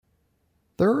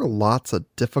There are lots of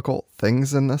difficult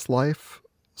things in this life,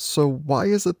 so why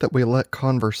is it that we let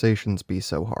conversations be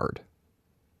so hard?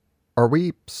 Are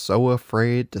we so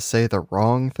afraid to say the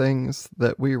wrong things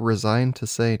that we resign to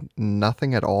say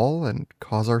nothing at all and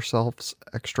cause ourselves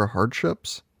extra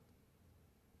hardships?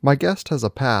 My guest has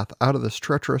a path out of this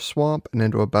treacherous swamp and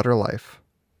into a better life.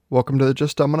 Welcome to the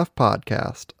Just Dumb Enough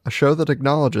podcast, a show that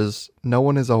acknowledges no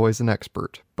one is always an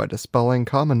expert by dispelling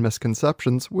common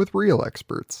misconceptions with real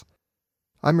experts.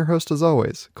 I'm your host as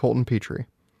always, Colton Petrie.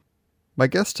 My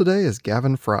guest today is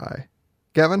Gavin Fry.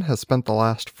 Gavin has spent the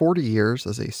last 40 years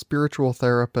as a spiritual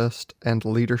therapist and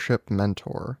leadership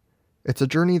mentor. It's a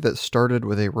journey that started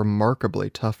with a remarkably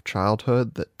tough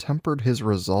childhood that tempered his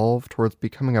resolve towards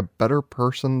becoming a better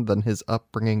person than his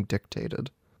upbringing dictated.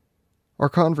 Our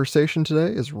conversation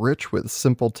today is rich with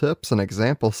simple tips and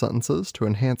example sentences to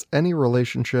enhance any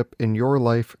relationship in your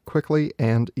life quickly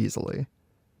and easily.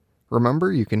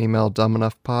 Remember, you can email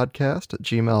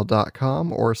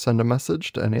dumbenoughpodcast@gmail.com or send a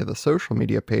message to any of the social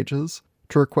media pages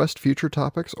to request future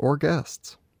topics or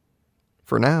guests.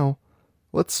 For now,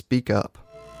 let's speak up.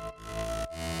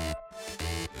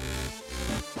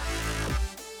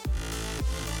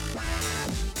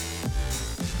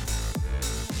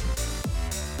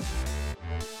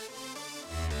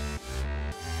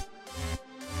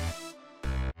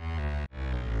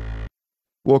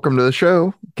 Welcome to the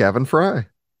show, Gavin Fry.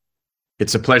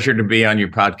 It's a pleasure to be on your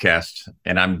podcast,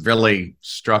 and I'm really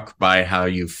struck by how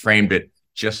you framed it,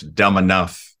 just dumb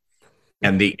enough.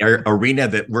 And the arena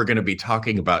that we're going to be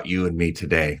talking about, you and me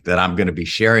today, that I'm going to be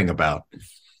sharing about,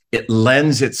 it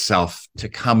lends itself to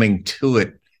coming to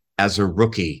it as a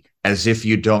rookie, as if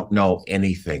you don't know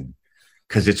anything.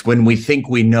 Because it's when we think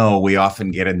we know, we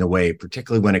often get in the way,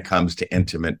 particularly when it comes to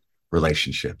intimate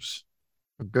relationships.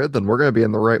 Good, then we're going to be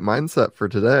in the right mindset for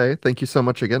today. Thank you so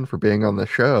much again for being on the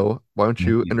show. Why don't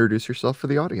you introduce yourself for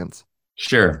the audience?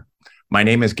 Sure. My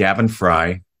name is Gavin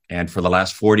Fry, and for the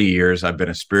last 40 years, I've been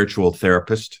a spiritual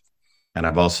therapist, and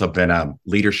I've also been a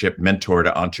leadership mentor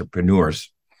to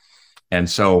entrepreneurs. And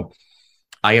so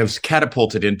I was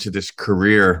catapulted into this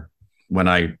career when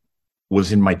I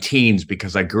was in my teens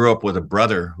because I grew up with a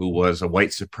brother who was a white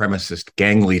supremacist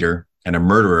gang leader and a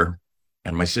murderer,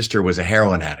 and my sister was a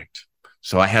heroin addict.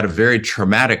 So I had a very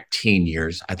traumatic teen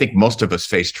years. I think most of us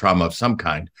face trauma of some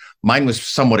kind. Mine was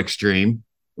somewhat extreme.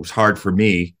 It was hard for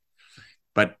me.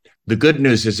 But the good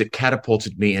news is it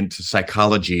catapulted me into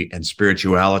psychology and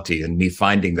spirituality, and me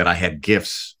finding that I had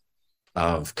gifts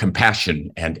of compassion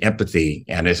and empathy,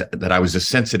 and that I was a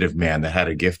sensitive man that had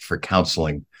a gift for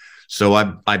counseling. So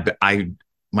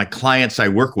my clients I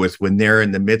work with, when they're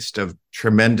in the midst of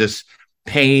tremendous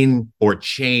pain or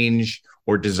change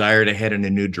or desire to head in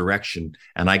a new direction,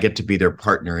 and I get to be their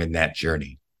partner in that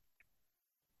journey.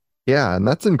 Yeah, and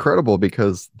that's incredible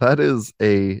because that is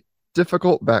a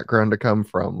difficult background to come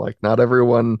from. Like, not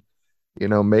everyone,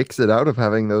 makes it out of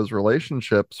having those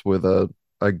relationships with a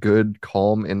good,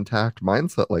 calm, intact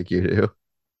mindset like you do.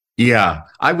 Yeah,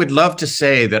 I would love to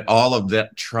say that all of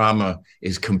that trauma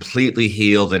is completely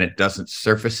healed and it doesn't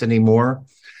surface anymore.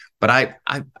 But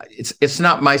it's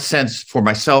not my sense for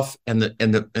myself and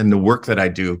the work that I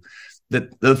do,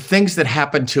 that the things that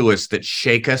happen to us that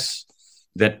shake us,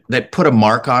 that put a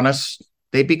mark on us,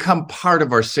 they become part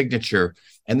of our signature,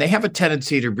 and they have a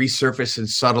tendency to resurface in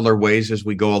subtler ways as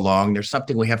we go along. There's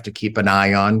something we have to keep an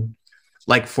eye on.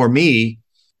 Like for me,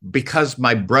 because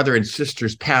my brother and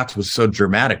sister's path was so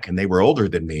dramatic and they were older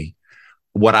than me,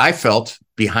 what I felt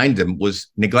behind them was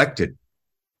neglected.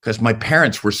 Because my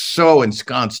parents were so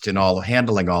ensconced in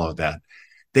handling all of that.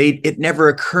 It never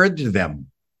occurred to them,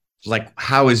 like,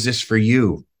 how is this for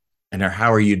you? And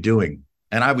how are you doing?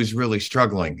 And I was really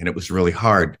struggling, and it was really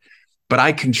hard. But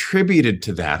I contributed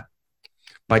to that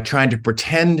by trying to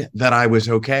pretend that I was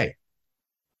okay.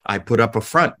 I put up a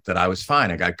front that I was fine.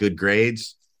 I got good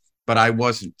grades, but I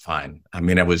wasn't fine. I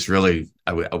mean,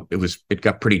 it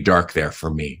got pretty dark there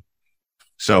for me.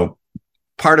 So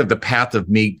part of the path of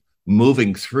me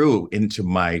moving through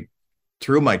my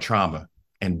trauma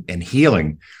and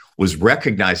healing was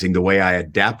recognizing the way I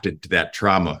adapted to that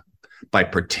trauma by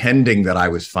pretending that I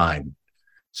was fine.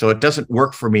 So it doesn't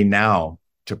work for me now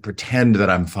to pretend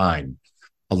that I'm fine.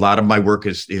 A lot of my work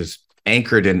is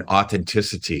anchored in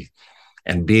authenticity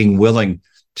and being willing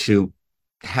to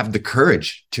have the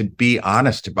courage to be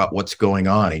honest about what's going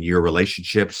on in your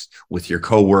relationships with your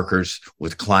coworkers,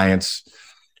 with clients.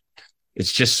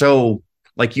 It's just so,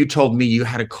 like you told me you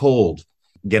had a cold,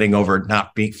 getting over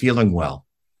not feeling well,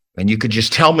 and you could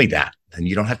just tell me that, and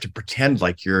you don't have to pretend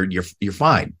like you're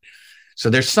fine. So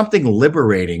there's something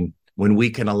liberating when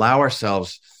we can allow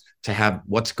ourselves to have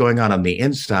what's going on the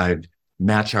inside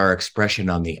match our expression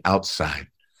on the outside.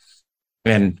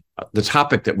 And the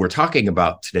topic that we're talking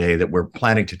about today, that we're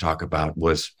planning to talk about,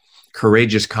 was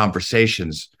courageous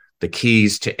conversations, the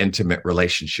keys to intimate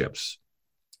relationships.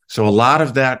 So a lot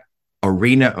of that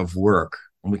arena of work,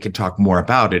 and we can talk more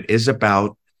about it, is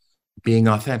about being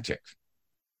authentic.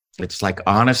 It's like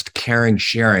honest, caring,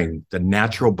 sharing. The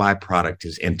natural byproduct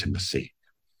is intimacy.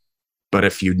 But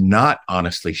if you're not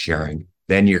honestly sharing,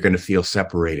 then you're going to feel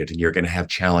separated and you're going to have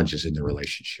challenges in the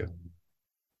relationship.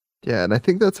 Yeah, and I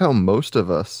think that's how most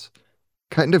of us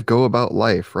kind of go about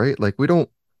life, right? Like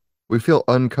we feel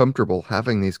uncomfortable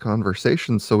having these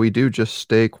conversations, so we do just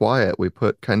stay quiet. We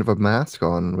put kind of a mask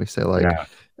on and we say like, Yeah.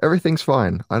 everything's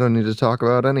fine. I don't need to talk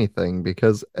about anything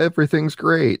because everything's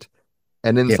great.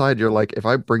 And Yeah. inside you're like, if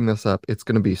I bring this up, it's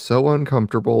going to be so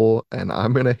uncomfortable and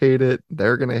I'm going to hate it.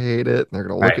 They're going to hate it. And they're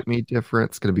going to look Right. at me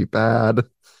different. It's going to be bad.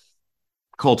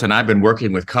 Colton, I've been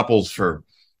working with couples for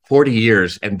 40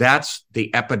 years, and that's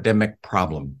the epidemic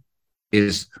problem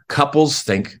is couples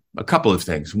think a couple of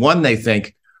things. One, they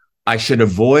think I should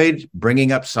avoid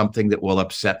bringing up something that will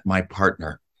upset my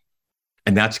partner.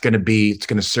 And it's going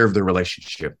to serve the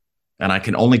relationship. And I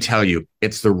can only tell you,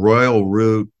 it's the royal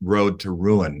road to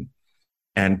ruin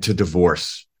and to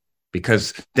divorce,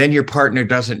 because then your partner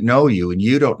doesn't know you and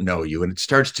you don't know you. And it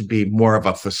starts to be more of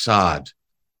a facade.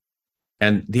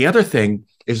 And the other thing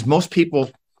is most people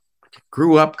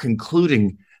grew up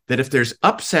concluding that if there's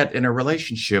upset in a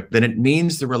relationship, then it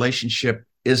means the relationship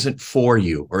isn't for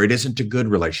you or it isn't a good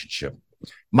relationship.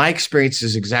 My experience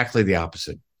is exactly the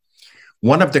opposite.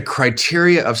 One of the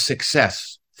criteria of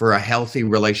success for a healthy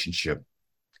relationship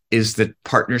is that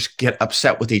partners get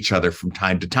upset with each other from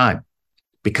time to time.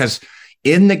 Because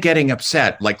in the getting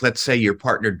upset, like let's say your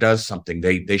partner does something,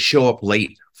 they show up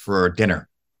late for dinner,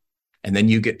 and then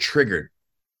you get triggered.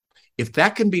 If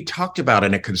that can be talked about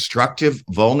in a constructive,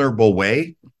 vulnerable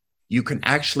way, you can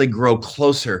actually grow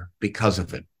closer because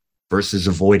of it versus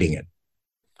avoiding it.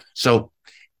 So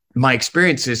my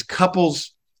experience is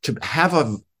couples, to have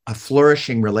a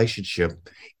flourishing relationship,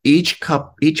 each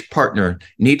partner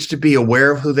needs to be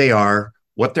aware of who they are,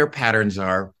 what their patterns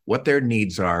are, what their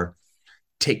needs are,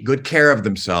 take good care of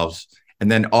themselves, and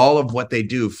then all of what they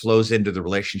do flows into the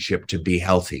relationship to be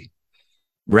healthy,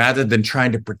 rather than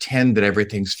trying to pretend that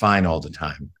everything's fine all the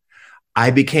time.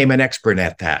 I became an expert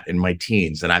at that in my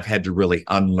teens, and I've had to really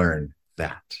unlearn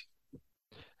that.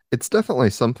 It's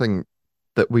definitely something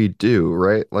that we do,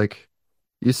 right? Like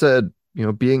you said,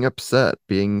 being upset,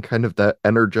 being kind of that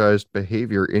energized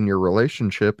behavior in your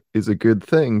relationship is a good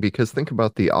thing because think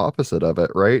about the opposite of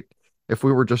it, right? If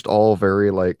we were just all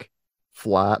very like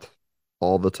flat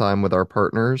all the time with our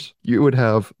partners, you would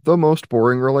have the most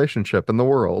boring relationship in the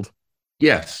world.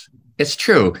 Yes, it's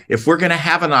true. If we're going to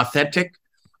have an authentic,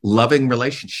 loving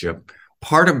relationship,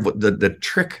 part of the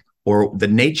trick or the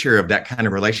nature of that kind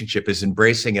of relationship is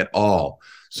embracing it all.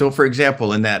 So, for example,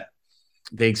 the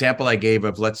example I gave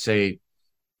of, let's say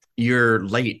you're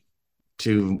late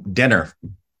to dinner,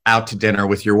 out to dinner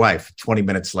with your wife, 20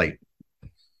 minutes late.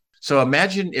 So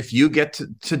imagine if you get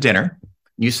to dinner,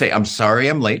 you say, I'm sorry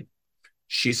I'm late.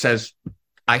 She says,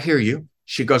 I hear you.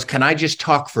 She goes, can I just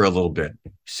talk for a little bit?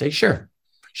 You say, sure.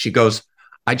 She goes,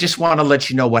 I just want to let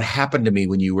you know what happened to me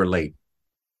when you were late.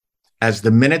 As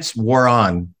the minutes wore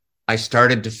on, I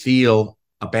started to feel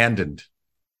abandoned.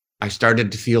 I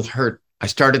started to feel hurt. I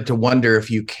started to wonder if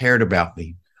you cared about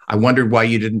me. I wondered why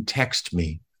you didn't text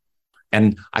me.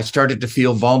 And I started to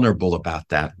feel vulnerable about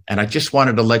that. And I just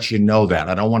wanted to let you know that.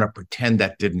 I don't want to pretend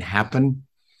that didn't happen.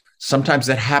 Sometimes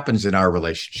that happens in our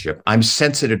relationship. I'm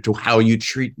sensitive to how you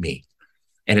treat me.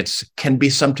 And it can be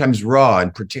sometimes raw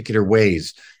in particular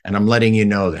ways. And I'm letting you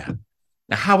know that.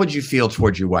 Now, how would you feel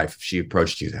towards your wife if she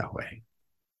approached you that way?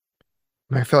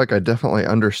 I feel like I definitely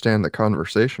understand the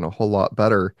conversation a whole lot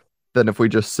better than if we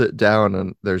just sit down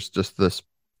and there's just this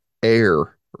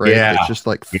air, right? Yeah, That's just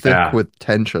like thick yeah, with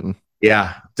tension.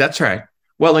 yeah, that's right.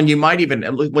 Well, and you might even,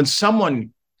 when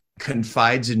someone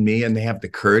confides in me and they have the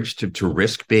courage to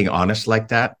risk being honest like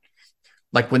that,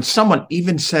 like when someone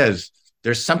even says,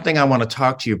 there's something I want to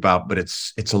talk to you about, but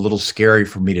it's a little scary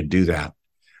for me to do that.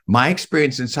 My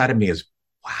experience inside of me is,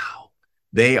 wow,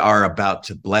 they are about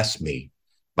to bless me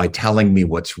by telling me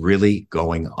what's really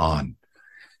going on.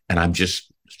 And I'm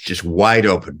just wide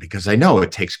open because I know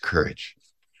it takes courage.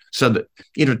 So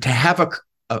that, to have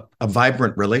a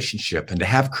vibrant relationship and to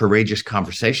have courageous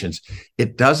conversations,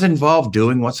 it does involve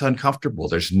doing what's uncomfortable.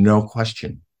 There's no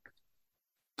question.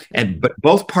 But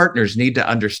both partners need to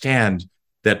understand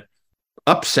that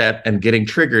upset and getting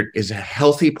triggered is a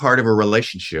healthy part of a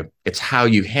relationship. It's how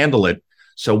you handle it.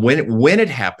 So when it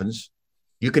happens,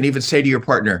 You can even say to your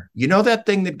partner, you know, that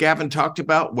thing that Gavin talked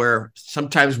about where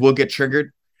sometimes we'll get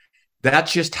triggered? That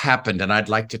just happened. And I'd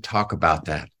like to talk about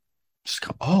that. Just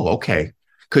go, oh, okay.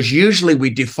 Because usually we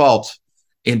default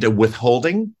into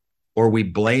withholding or we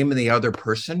blame the other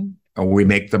person or we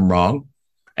make them wrong.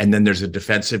 And then there's a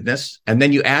defensiveness. And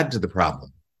then you add to the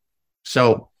problem.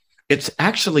 So it's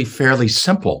actually fairly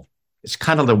simple. It's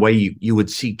kind of the way you would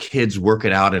see kids work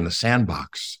it out in a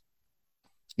sandbox.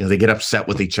 You know, they get upset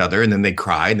with each other and then they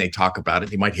cry and they talk about it.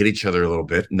 They might hit each other a little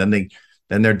bit and then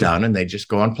they're done and they just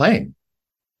go on playing.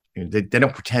 They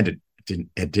don't pretend it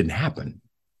didn't happen.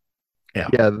 Yeah.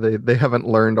 Yeah, they haven't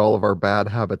learned all of our bad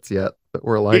habits yet, but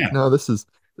we're like, Yeah. no, this is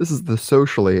the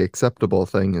socially acceptable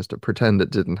thing is to pretend it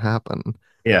didn't happen.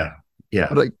 Yeah.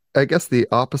 Yeah. But I guess the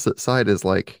opposite side is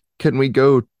like, can we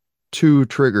go too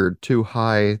triggered, too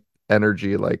high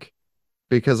energy? Like,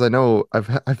 because I know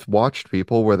I've watched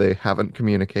people where they haven't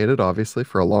communicated, obviously,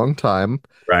 for a long time,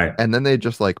 Right. and then they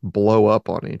just like blow up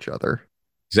on each other.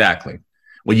 Exactly.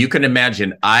 Well, you can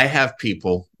imagine I have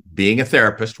people being a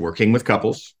therapist, working with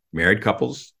couples, married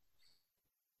couples.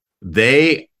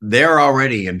 They're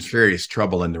already in serious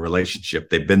trouble in the relationship.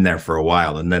 They've been there for a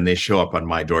while, and then they show up on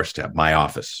my doorstep, my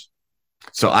office.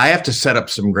 So I have to set up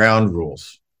some ground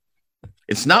rules.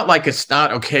 It's not like it's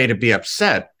not okay to be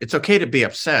upset. It's okay to be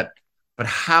upset, but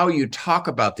how you talk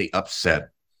about the upset,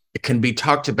 it can be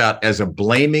talked about as a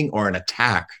blaming or an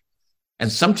attack.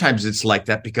 And sometimes it's like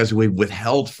that because we've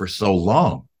withheld for so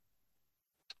long.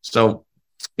 So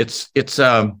it's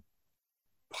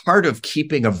part of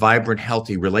keeping a vibrant,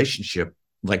 healthy relationship.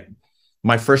 Like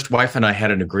my first wife and I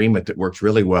had an agreement that worked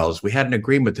really well. Is we had an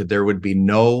agreement that there would be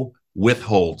no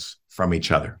withholds from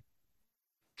each other.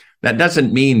 That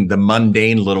doesn't mean the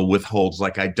mundane little withholds,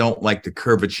 like I don't like the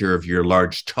curvature of your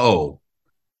large toe.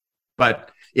 But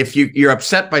if you're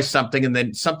upset by something and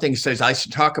then something says, I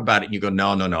should talk about it, and you go,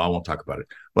 no, no, no, I won't talk about it.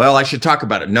 Well, I should talk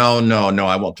about it. No, no, no,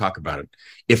 I won't talk about it.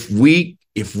 If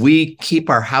we keep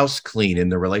our house clean in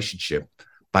the relationship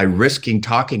by risking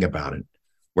talking about it,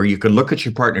 where you can look at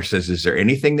your partner, says, is there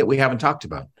anything that we haven't talked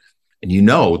about? And you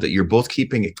know that you're both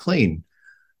keeping it clean.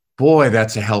 Boy,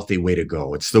 that's a healthy way to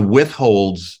go. It's the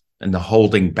withholds and the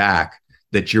holding back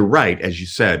that you're right, as you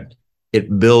said,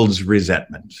 it builds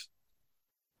resentment.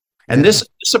 And Yeah.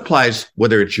 this applies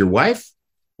whether it's your wife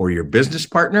or your business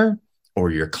partner or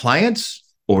your clients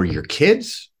or your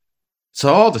kids. It's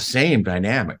all the same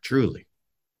dynamic, truly.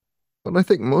 But I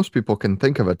think most people can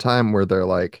think of a time where they're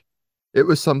like, it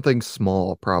was something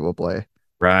small, probably.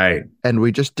 Right, And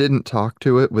we just didn't talk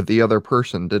to it with the other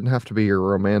person. Didn't have to be your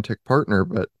romantic partner,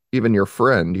 but even your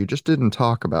friend. You just didn't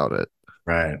talk about it.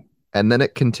 right. And then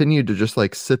it continued to just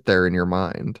like sit there in your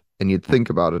mind. And you'd think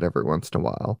about it every once in a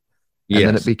while. And then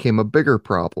it Yes, became a bigger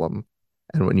problem.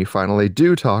 And when you finally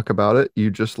do talk about it, you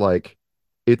just like,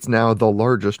 it's now the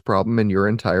largest problem in your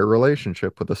entire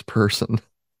relationship with this person.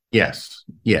 yes,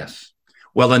 yes.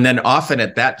 Well, and then often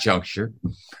at that juncture,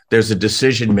 there's a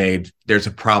decision made. There's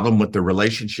a problem with the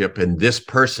relationship and this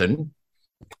person.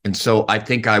 And so I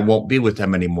think I won't be with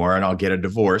them anymore and I'll get a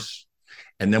divorce.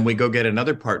 And then we go get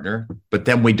another partner, but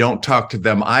then we don't talk to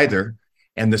them either.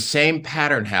 And the same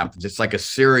pattern happens. It's like a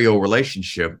serial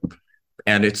relationship.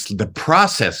 And it's the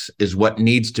process is what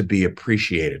needs to be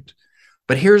appreciated.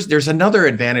 But there's another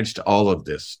advantage to all of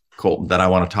this, Colton, that I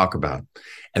want to talk about.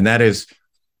 And that is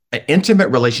an intimate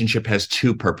relationship has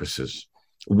two purposes.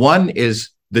 One is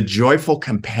the joyful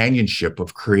companionship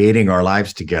of creating our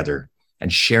lives together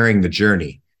and sharing the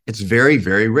journey. It's very,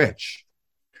 very rich.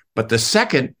 But the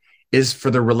second is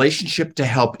for the relationship to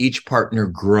help each partner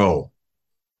grow.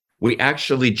 We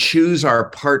actually choose our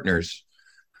partners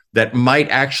that might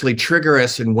actually trigger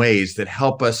us in ways that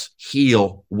help us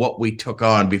heal what we took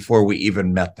on before we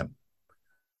even met them.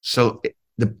 So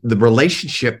the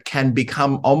relationship can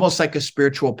become almost like a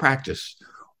spiritual practice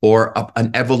or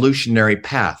an evolutionary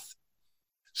path.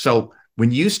 So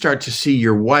when you start to see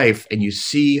your wife and you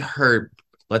see her,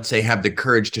 let's say, have the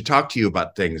courage to talk to you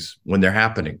about things when they're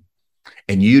happening,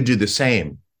 and you do the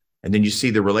same, and then you see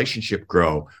the relationship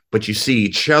grow, but you see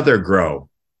each other grow,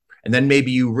 and then maybe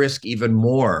you risk even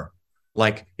more.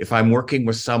 Like if I'm working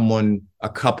with someone, a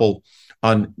couple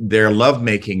on their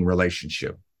lovemaking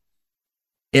relationship,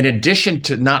 in addition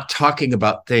to not talking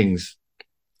about things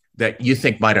that you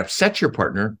think might upset your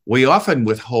partner, we often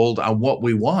withhold on what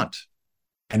we want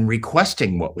and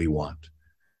requesting what we want.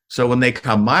 So when they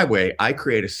come my way, I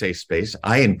create a safe space.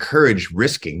 I encourage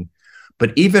risking,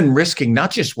 but even risking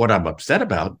not just what I'm upset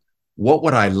about, what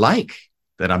would I like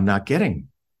that I'm not getting?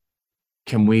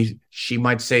 She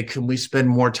might say, can we spend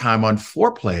more time on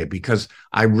foreplay? Because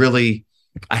I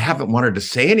haven't wanted to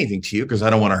say anything to you because I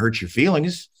don't want to hurt your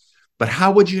feelings. But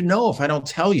how would you know if I don't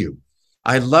tell you?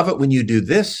 I love it when you do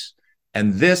this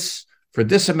and this for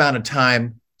this amount of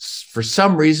time. For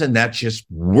some reason, that just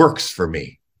works for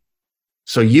me.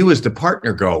 So you as the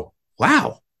partner go,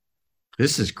 wow,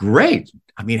 this is great.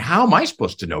 I mean, how am I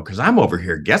supposed to know? Because I'm over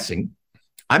here guessing.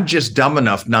 I'm just dumb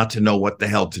enough not to know what the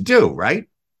hell to do, right?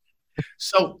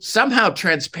 So somehow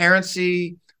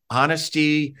transparency,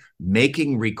 honesty,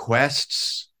 making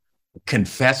requests,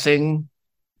 confessing,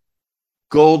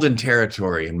 golden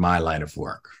territory in my line of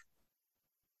work.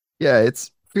 Yeah, it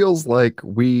feels like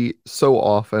we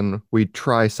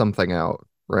try something out,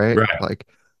 right? Right. Like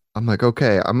I'm like,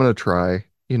 okay, I'm gonna try,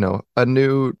 a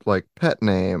new like pet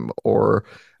name, or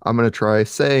I'm gonna try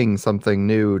saying something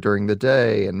new during the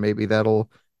day, and maybe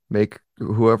that'll make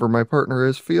whoever my partner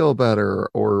is feel better,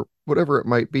 or whatever it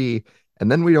might be. And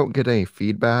then we don't get any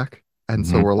feedback, and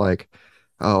so Mm-hmm. we're like,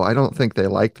 oh, I don't think they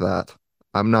liked that.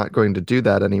 I'm not going to do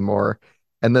that anymore.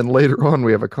 And then later on,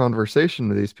 we have a conversation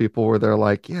with these people where they're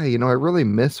like, yeah, I really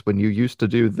miss when you used to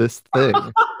do this thing.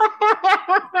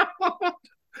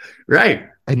 Right.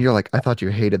 And you're like, I thought you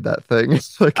hated that thing.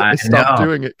 It's like, I I stopped know.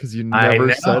 doing it because you I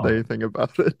never said know. anything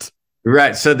about it.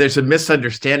 Right. So there's a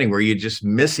misunderstanding where you just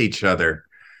miss each other.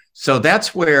 So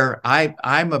that's where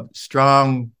I'm a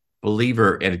strong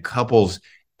believer in couples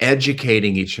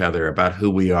educating each other about who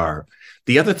we are.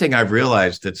 The other thing I've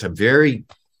realized that's a very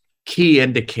key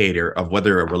indicator of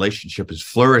whether a relationship is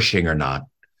flourishing or not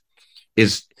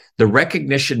is the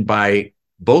recognition by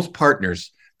both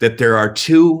partners that there are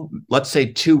two, let's say,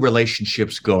 two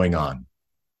relationships going on.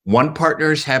 One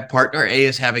partner A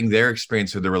is having their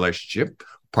experience of the relationship,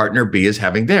 partner B is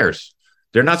having theirs.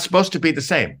 They're not supposed to be the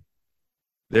same.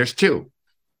 There's two.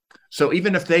 So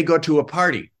even if they go to a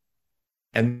party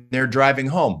and they're driving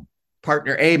home,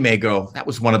 partner A may go, that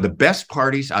was one of the best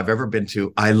parties I've ever been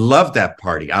to. I love that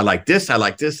party. I like this, and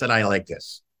I like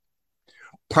this.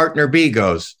 Partner B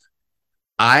goes,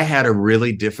 I had a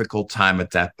really difficult time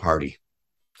at that party.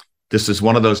 This is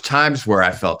one of those times where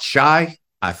I felt shy.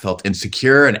 I felt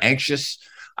insecure and anxious.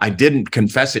 I didn't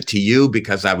confess it to you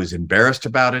because I was embarrassed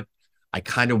about it. I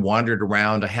kind of wandered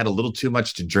around. I had a little too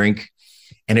much to drink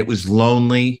and it was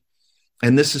lonely.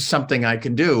 And this is something I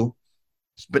can do.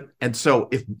 And so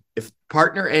if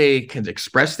partner A can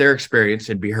express their experience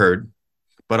and be heard,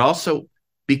 but also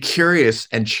be curious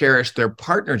and cherish their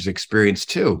partner's experience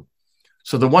too.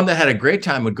 So the one that had a great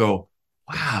time would go,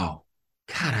 wow,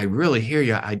 God, I really hear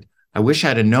you. I wish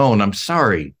I'd have known. I'm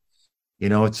sorry.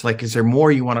 It's like, is there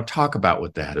more you want to talk about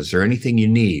with that? Is there anything you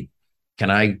need? Can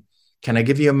I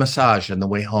give you a massage on the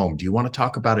way home? Do you want to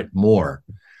talk about it more?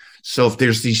 So if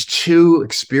there's these two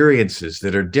experiences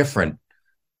that are different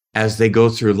as they go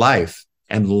through life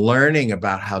and learning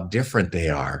about how different they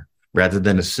are rather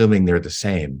than assuming they're the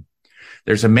same.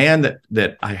 There's a man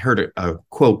that I heard a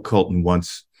quote, Colton,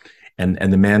 once, and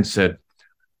the man said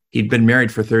he'd been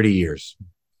married for 30 years.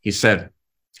 He said,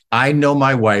 I know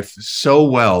my wife so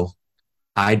well,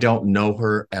 I don't know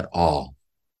her at all.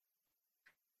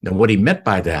 Now, what he meant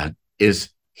by that is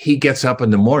he gets up in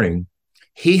the morning.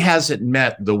 He hasn't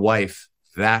met the wife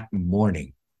that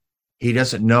morning. He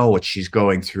doesn't know what she's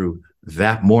going through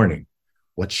that morning,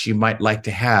 what she might like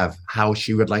to have, how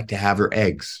she would like to have her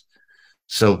eggs.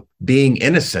 So being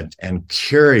innocent and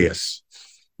curious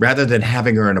rather than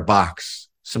having her in a box.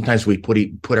 Sometimes we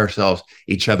put ourselves,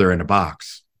 each other in a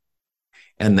box.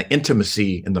 And the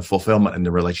intimacy and the fulfillment in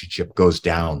the relationship goes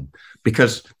down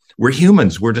because we're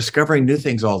humans. We're discovering new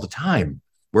things all the time.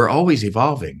 We're always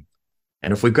evolving.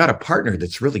 And if we've got a partner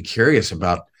that's really curious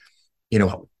about,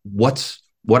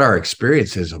 what our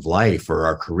experiences of life or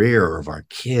our career or of our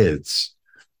kids,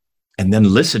 and then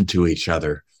listen to each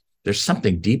other, there's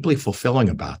something deeply fulfilling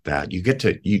about that. You get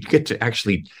to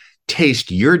actually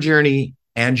taste your journey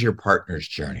and your partner's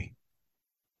journey.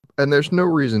 And there's no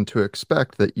reason to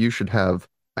expect that you should have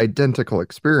identical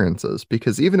experiences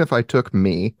because even if I took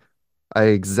me, I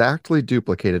exactly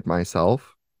duplicated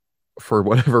myself for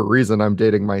whatever reason I'm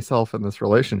dating myself in this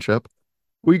relationship.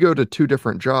 We go to two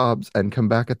different jobs and come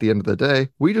back at the end of the day,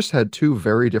 we just had two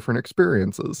very different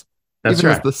experiences. That's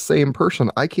Even as right. the same person,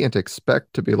 I can't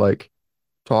expect to be like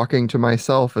talking to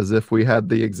myself as if we had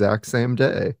the exact same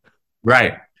day.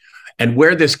 Right. And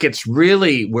where this gets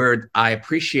really, where I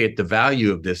appreciate the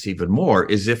value of this even more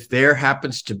is if there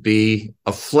happens to be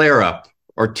a flare up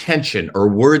or tension or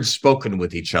words spoken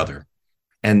with each other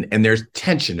and there's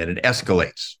tension and it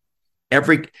escalates.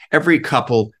 Every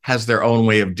couple has their own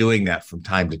way of doing that from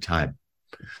time to time.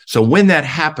 So when that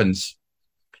happens,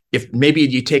 if maybe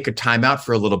you take a time out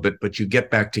for a little bit, but you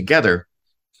get back together,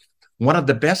 one of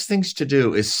the best things to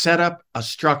do is set up a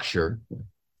structure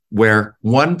where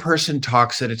one person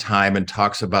talks at a time and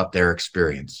talks about their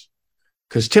experience.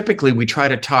 Because typically we try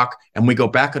to talk and we go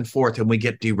back and forth and we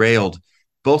get derailed.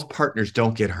 Both partners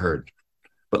don't get heard.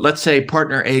 But let's say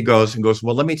partner A goes,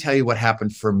 well, let me tell you what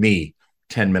happened for me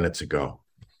 10 minutes ago.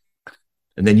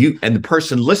 And then the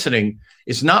person listening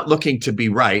is not looking to be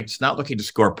right. It's not looking to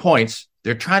score points.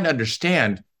 They're trying to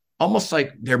understand, almost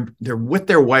like they're with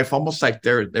their wife, almost like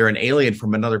they're an alien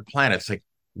from another planet. It's like,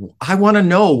 I want to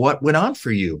know what went on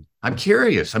for you. I'm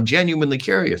curious. I'm genuinely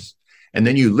curious. And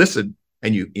then you listen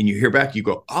and you hear back, you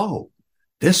go, oh,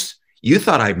 you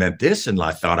thought I meant this, and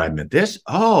I thought I meant this.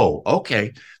 Oh,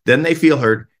 okay. Then they feel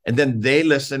heard, and then they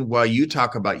listen while you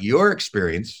talk about your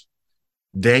experience.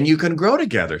 Then you can grow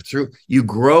together you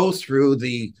grow through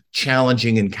the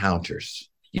challenging encounters.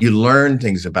 You learn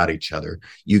things about each other.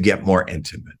 You get more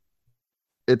intimate.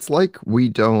 It's like we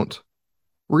don't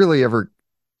really ever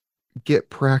get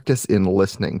practice in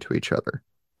listening to each other.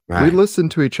 Right. We listen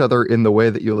to each other in the way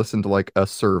that you listen to like a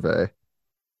survey,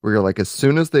 where you're like, as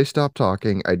soon as they stop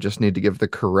talking, I just need to give the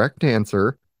correct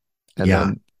answer. And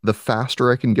then the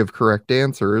faster I can give correct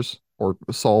answers or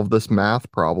solve this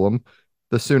math problem,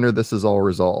 the sooner this is all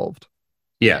resolved.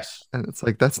 Yes. And it's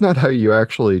like, that's not how you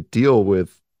actually deal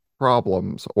with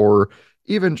problems, or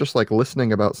even just like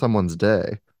listening about someone's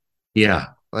day. Yeah.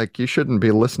 Like, you shouldn't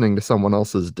be listening to someone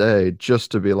else's day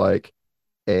just to be like,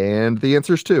 and the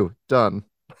answer's 2, done.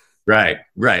 Right.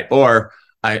 Or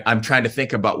I'm trying to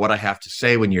think about what I have to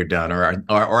say when you're done,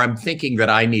 or I'm thinking that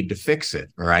I need to fix it,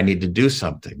 or I need to do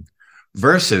something.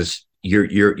 Versus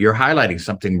you're highlighting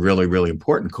something really, really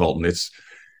important, Colton. It's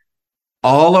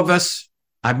all of us.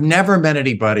 I've never met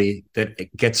anybody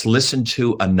that gets listened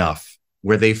to enough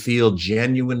where they feel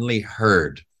genuinely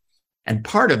heard. And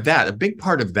part of that, a big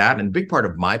part of that, and a big part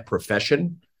of my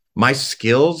profession, my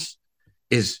skills,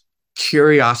 is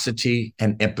curiosity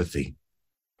and empathy.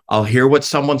 I'll hear what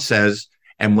someone says,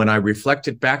 and when I reflect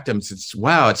it back to them, it's,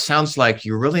 wow, it sounds like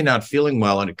you're really not feeling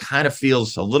well, and it kind of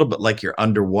feels a little bit like you're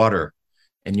underwater,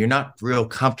 and you're not real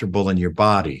comfortable in your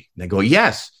body. And they go,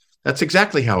 yes, that's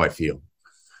exactly how I feel.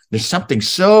 There's something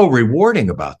so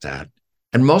rewarding about that.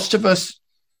 And most of us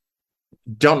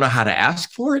don't know how to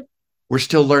ask for it. We're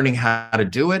still learning how to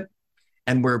do it.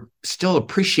 And we're still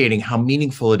appreciating how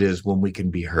meaningful it is when we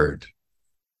can be heard.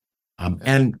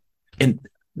 And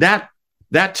that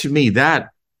to me, that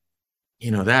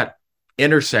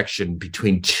intersection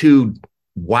between two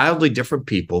wildly different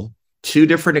people, two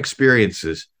different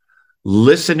experiences,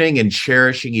 listening and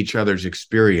cherishing each other's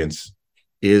experience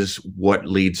is what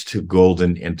leads to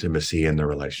golden intimacy in the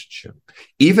relationship.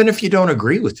 Even if you don't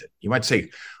agree with it, you might say,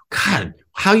 God,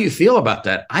 how you feel about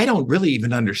that, I don't really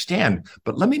even understand,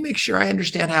 but let me make sure I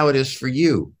understand how it is for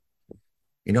you.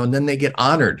 And then they get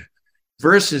honored,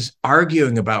 versus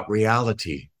arguing about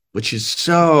reality, which is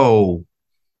so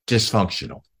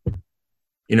dysfunctional.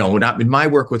 In my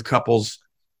work with couples,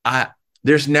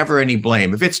 there's never any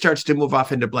blame. If it starts to move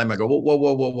off into blame, I go,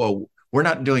 whoa. We're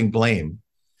not doing blame.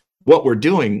 What we're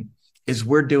doing is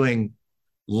we're doing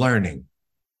learning.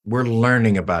 We're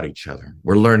learning about each other.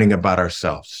 We're learning about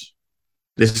ourselves.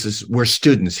 We're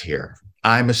students here.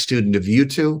 I'm a student of you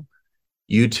two.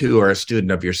 You two are a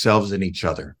student of yourselves and each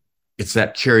other. It's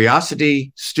that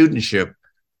curiosity, studentship.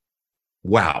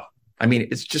 Wow. I mean,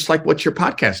 it's just like what your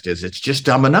podcast is. It's just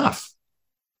dumb enough,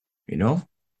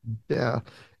 Yeah.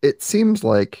 It seems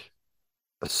like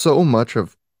so much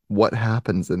of what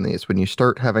happens in these, when you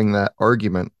start having that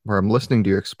argument where I'm listening to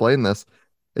you explain this,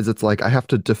 is it's like I have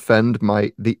to defend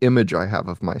the image I have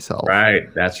of myself.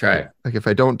 Right. That's right. Like if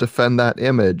I don't defend that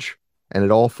image and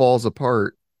it all falls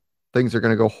apart, things are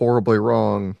going to go horribly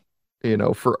wrong,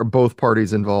 for both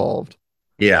parties involved.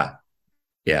 Yeah.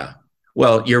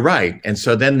 Well, you're right. And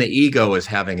so then the ego is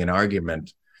having an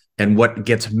argument. And what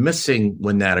gets missing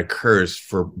when that occurs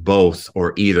for both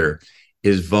or either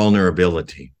is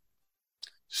vulnerability.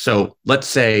 So let's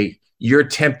say you're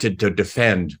tempted to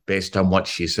defend based on what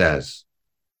she says.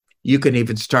 You can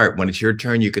even start when it's your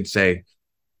turn. You could say,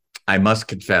 I must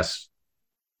confess,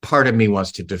 part of me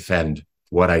wants to defend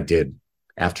what I did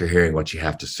after hearing what you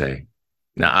have to say.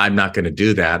 Now, I'm not going to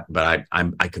do that, but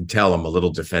I can tell I'm a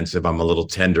little defensive. I'm a little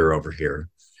tender over here.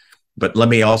 But let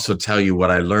me also tell you what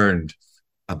I learned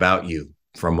about you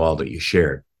from all that you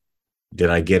shared. Did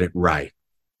I get it right?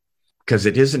 Because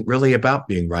it isn't really about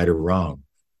being right or wrong.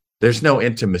 There's no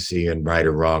intimacy in right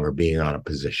or wrong or being on a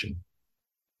position.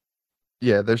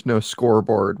 Yeah, there's no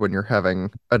scoreboard when you're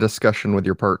having a discussion with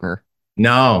your partner.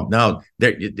 No.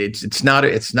 It's not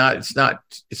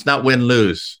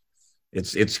win-lose.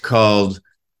 It's called,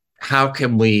 how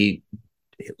can we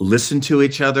listen to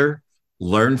each other,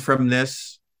 learn from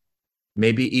this,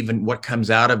 Maybe even what comes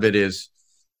out of it is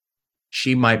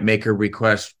she might make a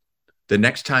request the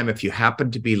next time, if you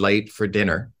happen to be late for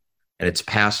dinner and it's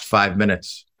past 5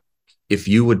 minutes, if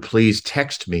you would please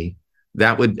text me,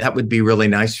 that would be really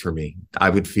nice for me. I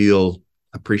would feel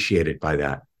appreciated by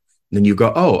that. And then you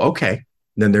go, oh, okay.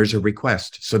 And then there's a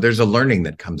request. So there's a learning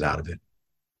that comes out of it.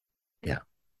 Yeah.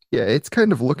 Yeah, it's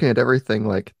kind of looking at everything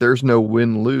like there's no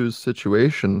win-lose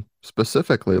situation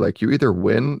specifically. Like you either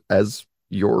win as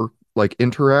your like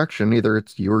interaction, either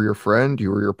it's you or your friend,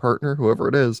 you or your partner, whoever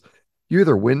it is, you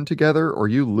either win together or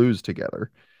you lose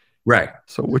together. Right.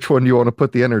 So which one do you want to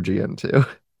put the energy into?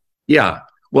 Yeah.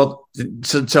 Well,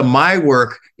 so my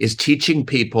work is teaching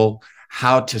people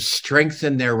how to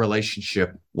strengthen their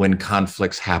relationship when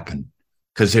conflicts happen,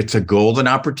 because it's a golden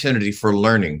opportunity for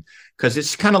learning. Because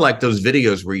it's kind of like those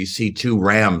videos where you see two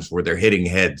rams where they're hitting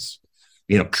heads,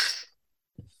 you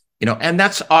know, and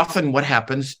that's often what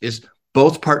happens is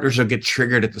both partners will get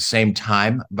triggered at the same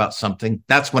time about something.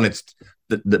 That's when it's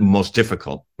the most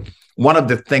difficult. One of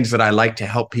the things that I like to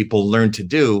help people learn to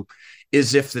do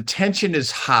is if the tension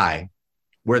is high,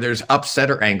 where there's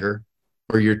upset or anger,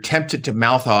 or you're tempted to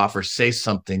mouth off or say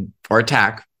something or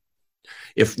attack,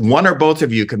 if one or both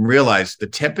of you can realize the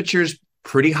temperature's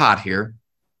pretty hot here,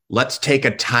 let's take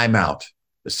a timeout,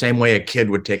 the same way a kid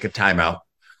would take a timeout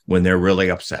when they're really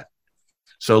upset.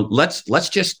 So let's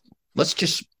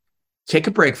just take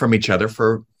a break from each other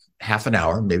for half an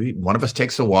hour. Maybe one of us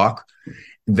takes a walk,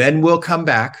 then we'll come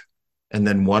back, and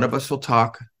then one of us will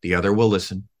talk, the other will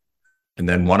listen. And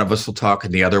then one of us will talk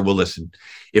and the other will listen.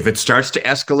 If it starts to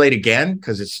escalate again,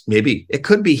 because it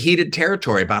could be heated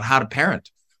territory about how to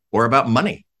parent or about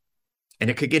money, and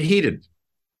it could get heated.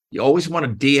 You always want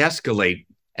to de-escalate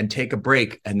and take a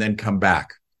break and then come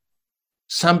back.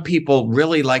 Some people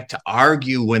really like to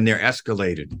argue when they're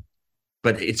escalated,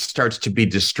 but it starts to be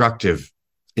destructive.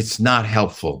 It's not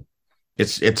helpful.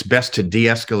 It's best to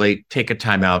de-escalate, take a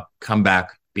time out, come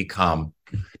back, be calm.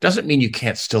 Doesn't mean you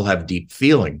can't still have deep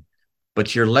feeling,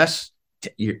 but you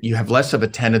have less of a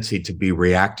tendency to be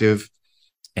reactive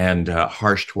and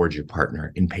harsh towards your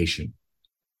partner, impatient.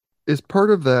 Is part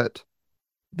of that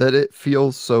that it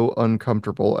feels so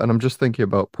uncomfortable, and I'm just thinking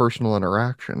about personal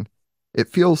interaction. It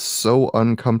feels so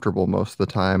uncomfortable most of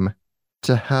the time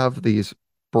to have these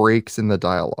breaks in the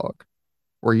dialogue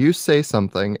where you say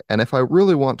something, and if I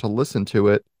really want to listen to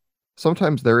it,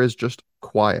 sometimes there is just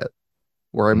quiet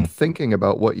where I'm thinking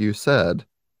about what you said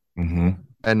Mm-hmm.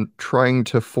 and trying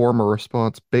to form a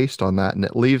response based on that, and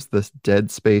it leaves this dead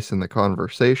space in the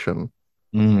conversation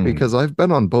Mm. because I've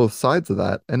been on both sides of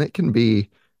that, and it can be,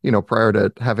 prior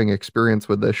to having experience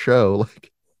with this show,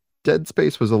 like dead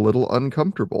space was a little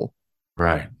uncomfortable.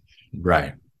 Right,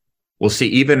 right. Well, see,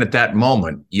 even at that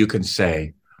moment, you can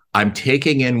say, I'm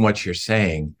taking in what you're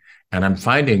saying, and I'm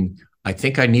finding I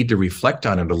think I need to reflect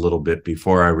on it a little bit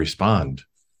before I respond.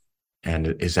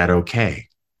 And is that okay?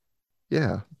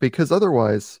 Yeah, because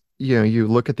otherwise, you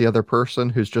look at the other person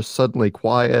who's just suddenly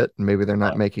quiet and maybe they're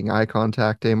not making eye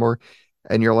contact anymore,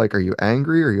 and you're like, are you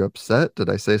angry? Are you upset? Did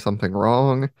I say something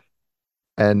wrong?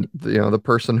 And the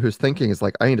person who's thinking is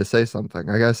like, I need to say something.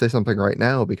 I gotta say something right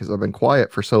now because I've been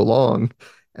quiet for so long.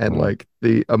 And Mm. like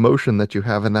the emotion that you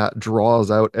have in that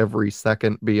draws out every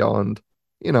second beyond,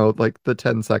 like the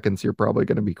 10 seconds you're probably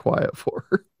going to be quiet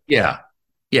for. Yeah,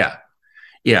 yeah,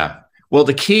 yeah. Well,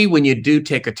 the key when you do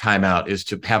take a timeout is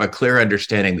to have a clear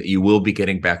understanding that you will be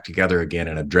getting back together again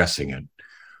and addressing it.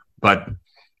 But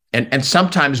and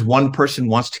sometimes one person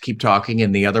wants to keep talking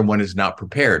and the other one is not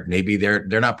prepared. Maybe they're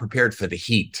not prepared for the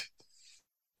heat.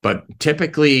 But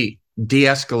typically,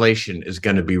 de-escalation is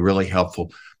going to be really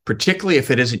helpful, particularly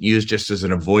if it isn't used just as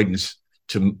an avoidance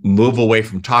to move away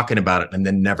from talking about it and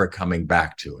then never coming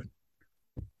back to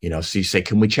it. So you say,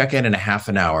 can we check in a half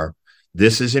an hour?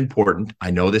 This is important.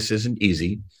 I know this isn't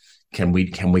easy. Can we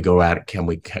go at it?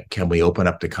 Can we open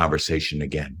up the conversation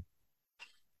again?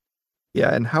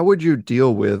 Yeah, and how would you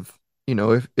deal with,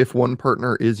 if one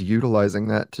partner is utilizing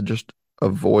that to just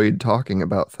avoid talking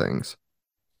about things?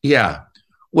 Yeah.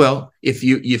 Well, if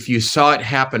you saw it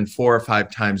happen 4 or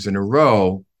 5 times in a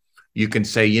row, you can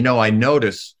say, I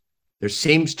notice there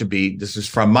seems to be, this is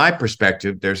from my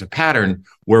perspective, there's a pattern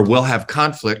where we'll have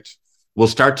conflict. We'll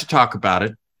start to talk about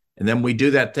it. And then we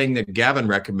do that thing that Gavin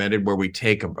recommended where we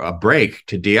take a break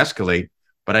to de-escalate.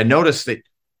 But I notice that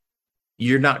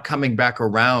you're not coming back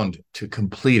around to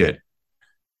complete it.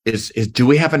 Do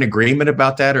we have an agreement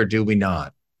about that or do we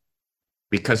not?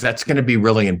 Because that's going to be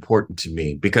really important to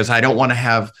me because I don't want to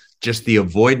have just the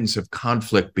avoidance of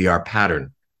conflict be our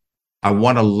pattern. I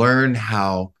want to learn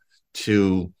how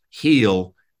to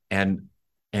heal and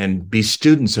be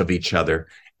students of each other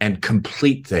and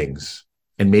complete things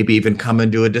and maybe even come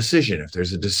into a decision if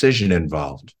there's a decision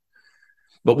involved.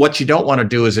 But what you don't want to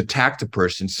do is attack the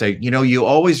person, say, you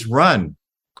always run.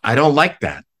 I don't like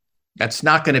that. That's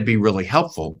not going to be really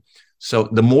helpful. So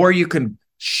the more you can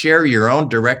share your own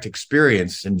direct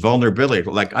experience and vulnerability,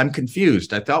 like, I'm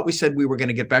confused. I thought we said we were going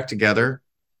to get back together,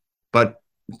 but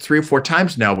 3 or 4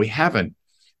 times now we haven't.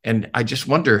 And I just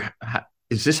wonder,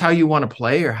 is this how you want to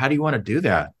play, or how do you want to do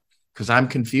that? Because I'm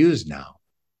confused now.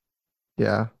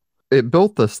 Yeah. It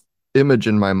built this image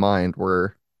in my mind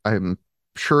where I'm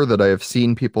sure that I have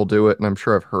seen people do it, and I'm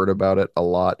sure I've heard about it a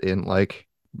lot in like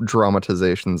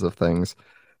dramatizations of things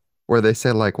where they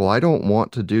say like, well, I don't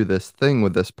want to do this thing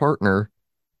with this partner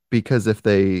because if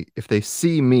they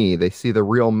see me, they see the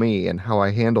real me and how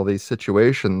I handle these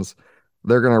situations,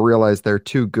 they're going to realize they're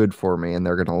too good for me and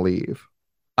they're going to leave.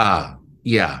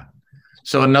 Yeah.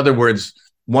 So in other words,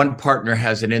 one partner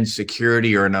has an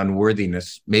insecurity or an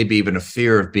unworthiness, maybe even a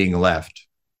fear of being left.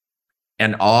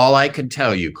 And all I can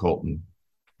tell you, Colton,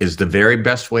 is the very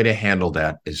best way to handle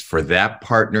that is for that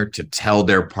partner to tell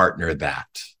their partner that.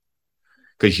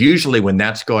 Because usually when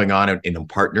that's going on in a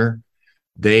partner,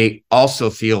 they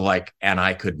also feel like, and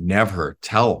I could never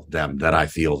tell them that I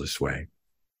feel this way.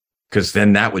 Because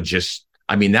then that would just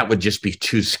be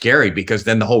too scary, because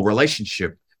then the whole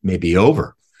relationship may be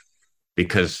over.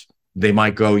 Because they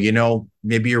might go,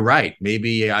 maybe you're right.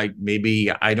 Maybe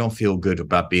I don't feel good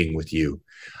about being with you.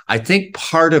 I think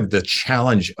part of the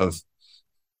challenge of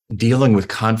dealing with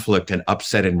conflict and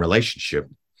upset in relationship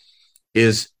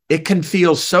is it can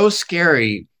feel so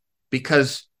scary,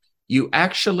 because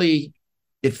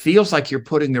it feels like you're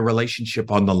putting the relationship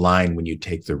on the line when you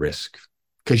take the risk,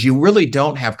 because you really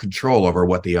don't have control over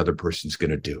what the other person's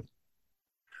going to do.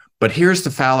 But here's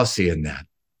the fallacy in that.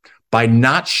 By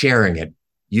not sharing it,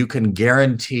 you can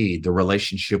guarantee the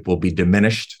relationship will be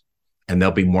diminished, and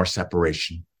there'll be more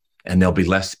separation, and there'll be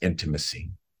less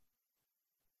intimacy.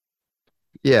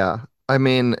 Yeah. I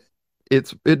mean,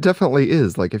 it definitely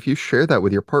is. Like if you share that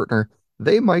with your partner,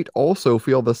 they might also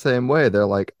feel the same way. They're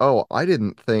like, "Oh, I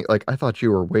didn't think like I thought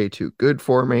you were way too good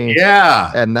for me."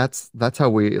 Yeah. And that's how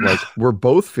we're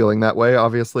both feeling that way.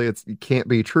 Obviously, it can't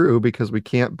be true because we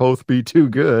can't both be too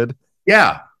good.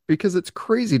 Yeah. Because it's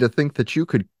crazy to think that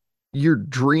you're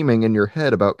dreaming in your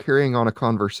head about carrying on a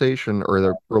conversation or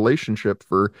the relationship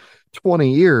for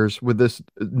 20 years with this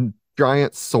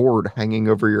giant sword hanging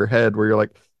over your head where you're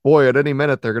like, boy, at any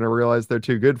minute they're going to realize they're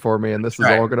too good for me and this That's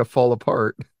is right. all going to fall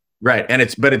apart. Right. And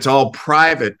it's all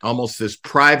private, almost this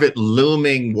private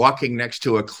looming, walking next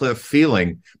to a cliff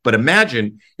feeling. But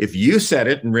imagine if you said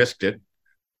it and risked it.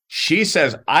 She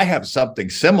says, I have something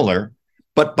similar,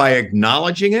 but by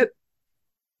acknowledging it,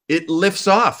 it lifts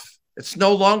off. It's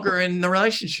no longer in the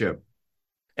relationship.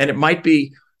 And it might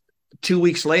be 2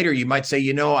 weeks later, you might say,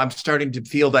 I'm starting to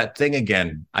feel that thing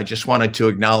again. I just wanted to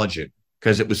acknowledge it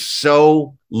because it was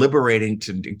so liberating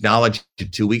to acknowledge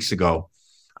it 2 weeks ago.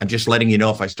 I'm just letting you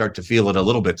know if I start to feel it a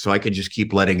little bit, so I can just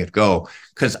keep letting it go.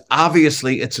 Because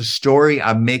obviously it's a story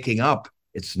I'm making up.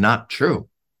 It's not true.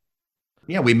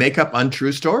 Yeah, we make up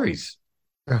untrue stories.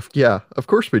 Yeah, of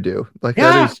course we do. Like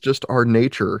that Yeah. is just our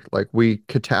nature. Like we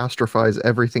catastrophize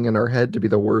everything in our head to be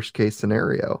the worst case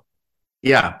scenario.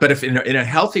 Yeah, but if in a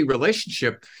healthy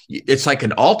relationship, it's like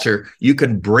an altar. You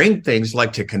can bring things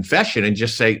like to confession and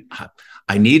just say,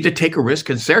 I need to take a risk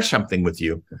and share something with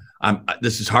you.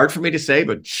 This is hard for me to say,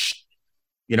 but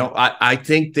I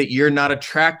think that you're not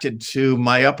attracted to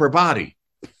my upper body.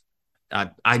 I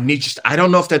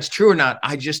don't know if that's true or not.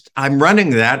 I'm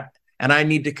running that, and I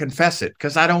need to confess it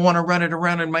because I don't want to run it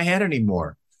around in my head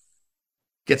anymore.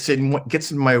 Gets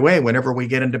in my way whenever we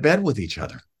get into bed with each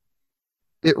other.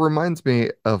 It reminds me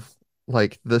of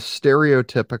like the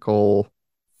stereotypical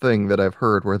thing that I've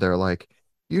heard where they're like,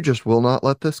 you just will not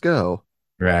let this go.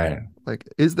 Right. Like,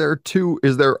 is there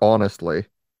honestly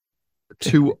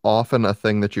too often a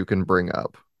thing that you can bring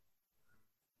up?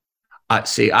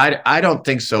 See, I don't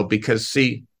think so because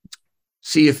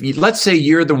if let's say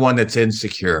you're the one that's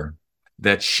insecure,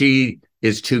 that she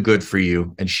is too good for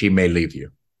you and she may leave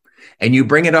you, and you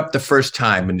bring it up the first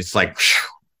time and it's like,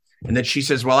 and then she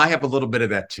says, well, I have a little bit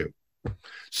of that too.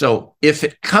 So if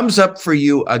it comes up for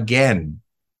you again,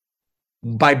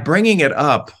 by bringing it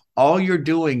up, all you're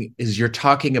doing is you're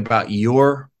talking about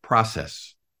your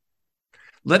process.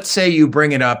 Let's say you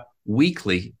bring it up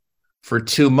weekly for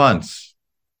 2 months.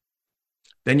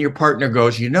 Then your partner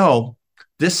goes,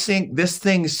 this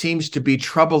thing seems to be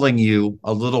troubling you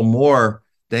a little more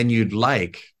than you'd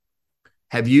like.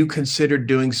 Have you considered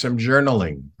doing some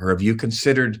journaling, or have you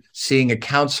considered seeing a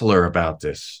counselor about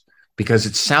this? because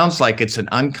it sounds like it's an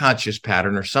unconscious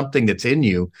pattern or something that's in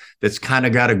you that's kind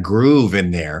of got a groove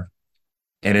in there,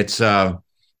 and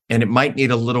it might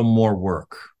need a little more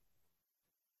work.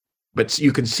 But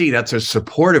you can see that's a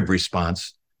supportive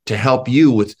response to help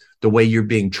you with the way you're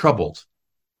being troubled,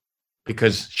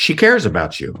 because she cares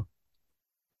about you.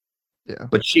 Yeah.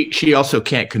 But she also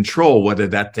can't control whether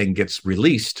that thing gets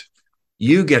released.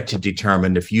 You get to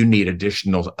determine if you need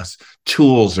additional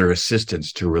tools or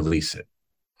assistance to release it.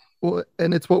 Well,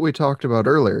 and it's what we talked about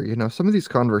earlier. Some of these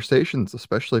conversations,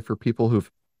 especially for people who've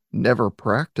never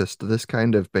practiced this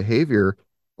kind of behavior,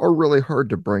 are really hard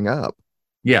to bring up. So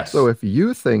Yes, if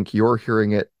you think you're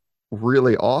hearing it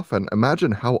really often,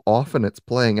 imagine how often it's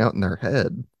playing out in their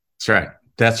head. that's right.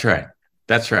 That's right.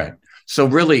 That's right. So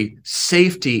really,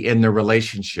 safety in the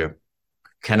relationship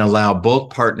can allow both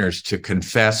partners to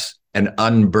confess and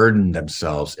unburden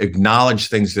themselves, acknowledge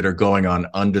things that are going on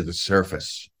under the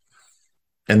surface.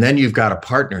 And then you've got a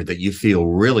partner that you feel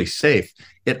really safe.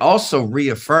 It also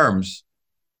reaffirms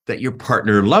that your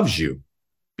partner loves you,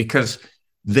 because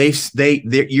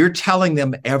you're telling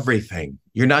them everything.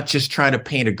 You're not just trying to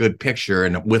paint a good picture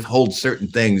and withhold certain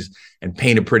things and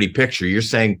paint a pretty picture. You're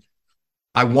saying,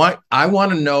 I want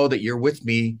to know that you're with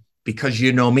me because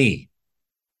you know me,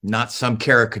 not some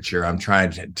caricature I'm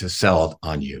trying to sell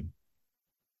on you.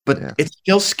 But Yeah. it's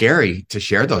still scary to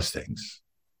share those things.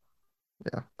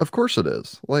 Yeah. Of course it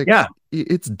is. Like Yeah,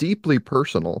 it's deeply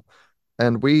personal.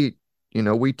 And we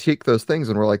take those things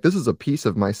and we're like, this is a piece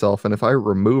of myself. And if I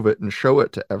remove it and show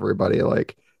it to everybody,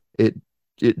 like it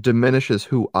it diminishes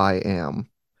who I am.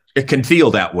 it can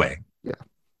feel that way. Yeah.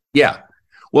 Yeah.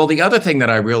 Well, the other thing that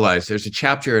I realized, there's a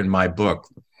chapter in my book,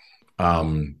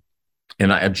 um,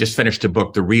 and I've just finished a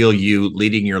book, The Real You,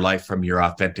 Leading Your Life from Your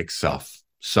Authentic Self.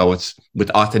 So it's with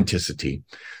authenticity.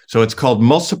 So it's called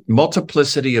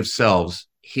Multiplicity of Selves,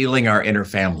 Healing Our Inner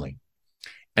Family.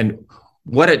 And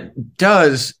what it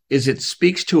does is it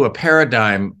speaks to a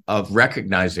paradigm of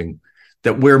recognizing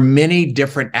that we're many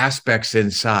different aspects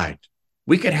inside.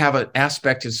 We could have an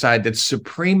aspect inside that's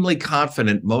supremely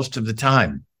confident most of the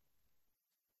time.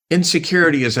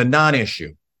 Insecurity is a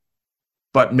non-issue,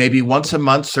 but maybe once a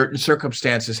month, certain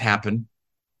circumstances happen,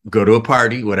 go to a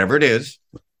party, whatever it is,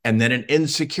 and then an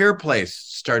insecure place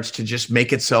starts to just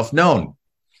make itself known.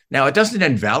 Now, it doesn't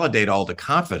invalidate all the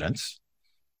confidence.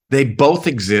 They both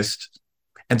exist.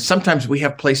 And sometimes we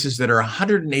have places that are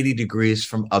 180 degrees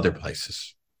from other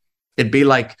places. It'd be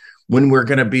like when we're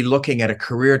going to be looking at a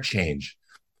career change.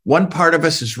 One part of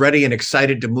us is ready and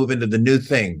excited to move into the new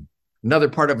thing. Another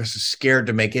part of us is scared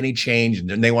to make any change,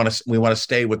 and we want to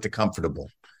stay with the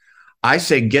comfortable. I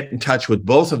say get in touch with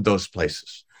both of those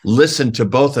places. Listen to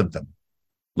both of them.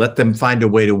 Let them find a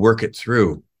way to work it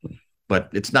through. But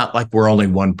it's not like we're only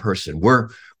one person. We're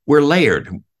layered.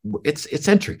 It's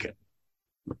intricate.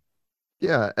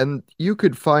 Yeah, and you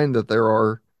could find that there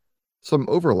are some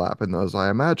overlap in those, I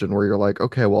imagine, where you're like,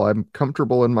 okay, well, I'm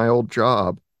comfortable in my old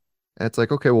job. And it's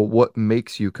like, okay, well, what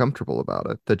makes you comfortable about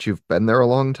it? That you've been there a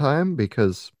long time?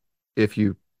 Because if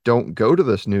you don't go to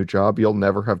this new job, you'll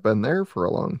never have been there for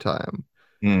a long time.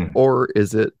 Mm, Or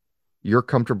is it you're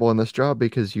comfortable in this job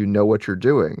because you know what you're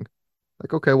doing?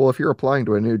 Like, okay, well, if you're applying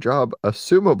to a new job,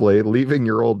 assumably leaving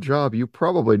your old job, you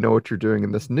probably know what you're doing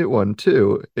in this new one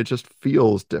too. It just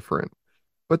feels different.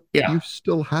 But yeah, you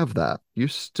still have that. You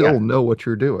yeah. still know what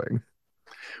you're doing.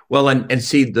 Well, and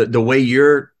see the way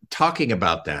you're talking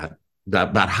about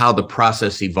about how the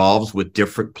process evolves with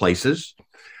different places.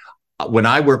 When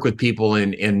I work with people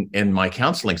in my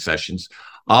counseling sessions,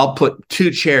 I'll put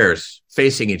two chairs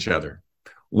facing each other.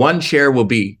 One chair will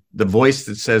be the voice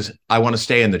that says, I want to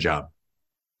stay in the job.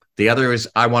 The other is,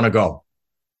 I want to go.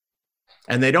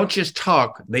 And they don't just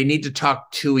talk, they need to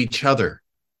talk to each other.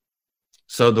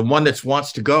 So the one that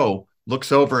wants to go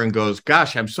looks over and goes,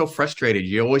 gosh, I'm so frustrated.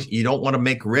 You don't want to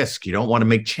make risk. You don't want to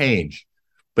make change.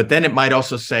 But then it might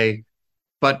also say,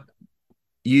 but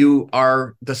you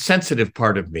are the sensitive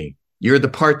part of me. You're the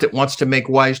part that wants to make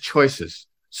wise choices.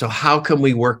 So how can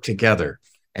we work together?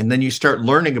 And then you start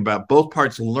learning about both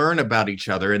parts, learn about each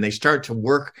other, and they start to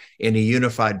work in a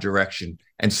unified direction.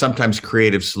 And sometimes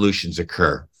creative solutions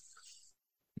occur.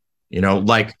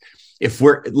 Like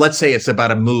let's say it's about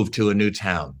a move to a new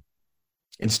town.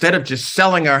 Instead of just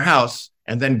selling our house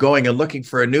and then going and looking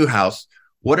for a new house,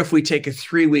 what if we take a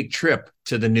 3-week trip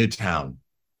to the new town,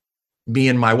 me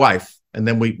and my wife, and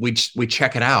then we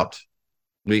check it out.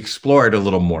 We explore it a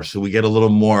little more, so we get a little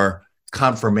more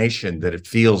confirmation that it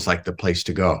feels like the place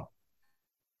to go.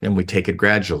 And we take it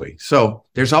gradually. So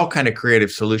there's all kind of creative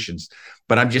solutions,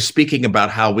 but I'm just speaking about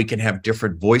how we can have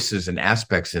different voices and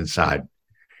aspects inside.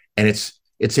 And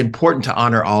it's important to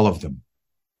honor all of them.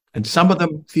 And some of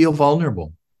them feel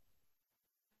vulnerable.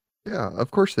 Yeah,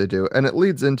 of course they do. And it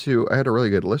leads into, I had a really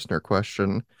good listener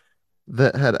question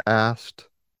that had asked,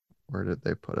 where did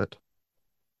they put it?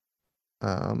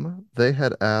 They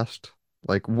had asked,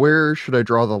 like, where should I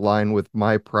draw the line with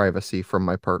my privacy from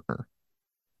my partner?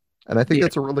 And I think Yeah.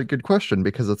 that's a really good question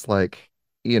because it's like,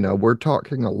 we're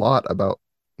talking a lot about,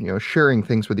 sharing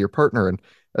things with your partner and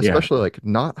Yeah. especially like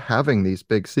not having these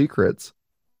big secrets.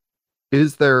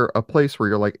 Is there a place where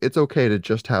you're like, it's okay to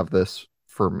just have this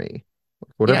for me?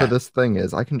 Whatever Yeah. this thing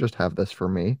is, I can just have this for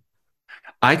me.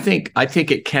 I think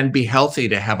it can be healthy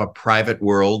to have a private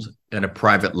world and a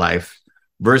private life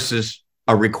versus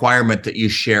a requirement that you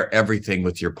share everything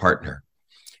with your partner.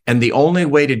 And the only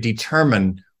way to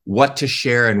determine what to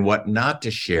share and what not to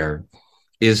share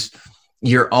is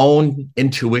your own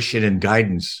intuition and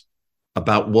guidance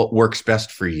about what works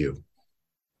best for you.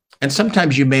 And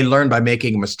sometimes you may learn by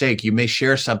making a mistake. You may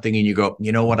share something and you go,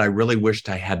 you know what? I really wished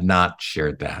I had not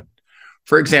shared that.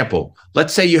 For example,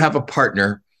 let's say you have a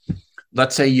partner.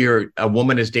 Let's say a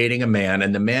woman is dating a man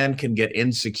and the man can get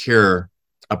insecure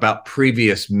about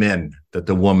previous men that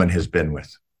the woman has been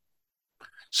with.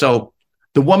 So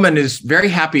the woman is very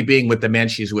happy being with the man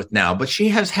she's with now, but she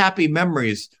has happy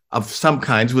memories of some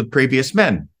kinds with previous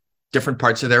men, different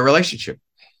parts of their relationship.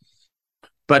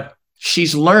 But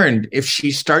she's learned if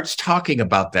she starts talking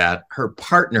about that, her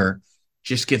partner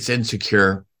just gets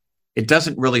insecure. It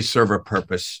doesn't really serve a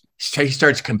purpose. He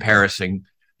starts comparing.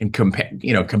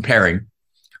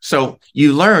 So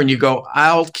you learn, you go,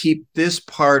 I'll keep this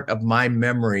part of my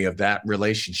memory of that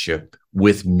relationship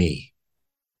with me.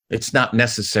 It's not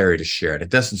necessary to share it. It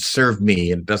doesn't serve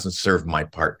me and it doesn't serve my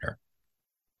partner.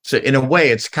 So in a way,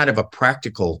 it's kind of a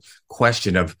practical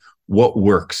question of what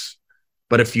works.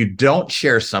 But if you don't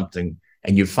share something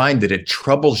and you find that it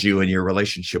troubles you in your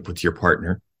relationship with your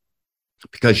partner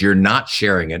because you're not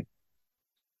sharing it,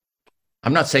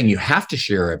 I'm not saying you have to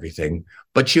share everything,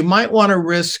 but you might want to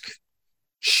risk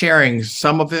sharing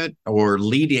some of it or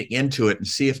leading into it and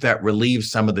see if that relieves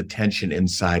some of the tension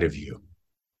inside of you.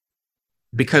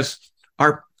 Because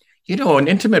an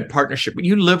intimate partnership, when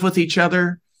you live with each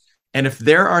other, and if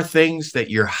there are things that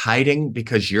you're hiding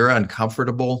because you're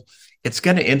uncomfortable, it's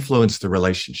going to influence the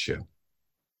relationship.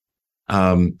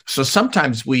 So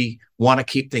sometimes we want to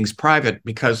keep things private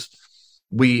because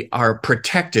we are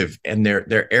protective and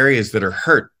they're areas that are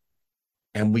hurt,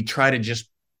 and we try to just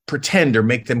pretend or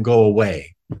make them go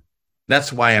away.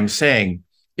 That's why I'm saying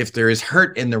if there is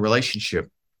hurt in the relationship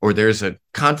or there's a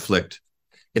conflict,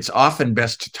 it's often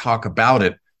best to talk about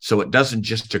it so it doesn't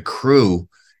just accrue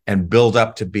and build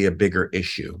up to be a bigger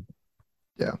issue.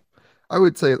 Yeah. I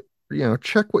would say,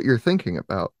 check what you're thinking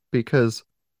about because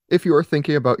if you are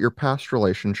thinking about your past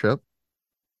relationship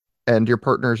and your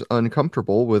partner's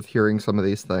uncomfortable with hearing some of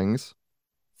these things,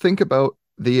 think about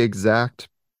the exact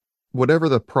whatever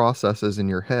the process is in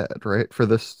your head, right? For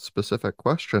this specific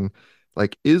question,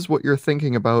 like, is what you're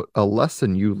thinking about a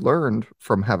lesson you learned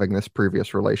from having this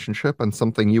previous relationship and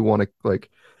something you want to like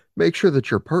make sure that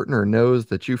your partner knows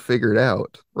that you figured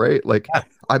out, right? Like, Yeah.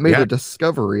 I made Yeah. a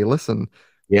discovery, listen, or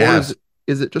Yes.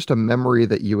 is it just a memory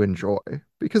that you enjoy?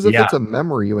 Because if Yeah. it's a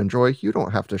memory you enjoy, you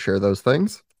don't have to share those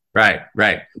things. Right.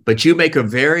 Right. But you make a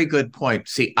very good point.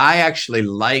 See, I actually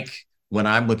like when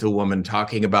I'm with a woman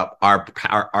talking about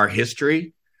our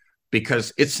history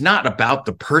because it's not about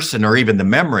the person or even the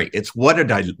memory. It's what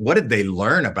did they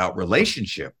learn about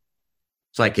relationship?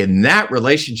 It's like in that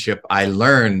relationship, I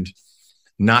learned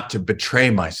not to betray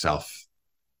myself.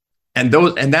 And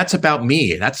that's about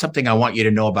me. That's something I want you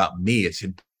to know about me. It's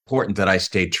important that I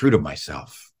stay true to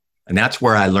myself. And that's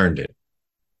where I learned it.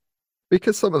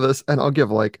 Because some of this, and I'll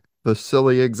give like the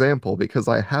silly example because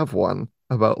I have one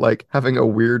about like having a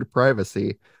weird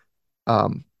privacy.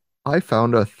 Um, I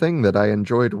found a thing that I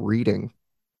enjoyed reading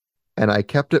and I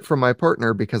kept it from my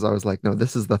partner because I was like, no,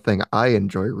 this is the thing I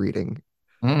enjoy reading.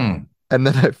 Mm. And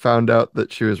then I found out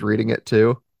that she was reading it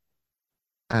too.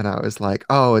 And I was like,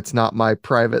 oh, it's not my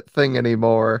private thing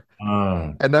anymore.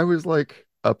 Uh, And I was like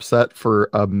upset for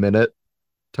a minute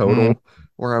mm. total,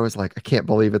 where I was like, I can't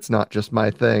believe it's not just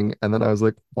my thing. And then I was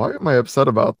like, why am I upset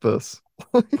about this?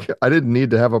 Like, I didn't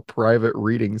need to have a private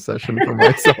reading session for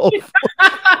myself.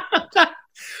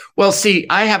 Well, see,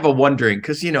 I have a wondering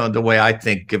because, the way I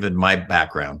think, given my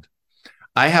background,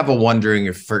 I have a wondering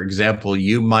if, for example,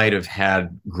 you might have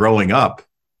had growing up,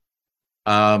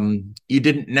 you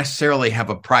didn't necessarily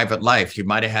have a private life. You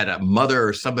might have had a mother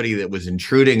or somebody that was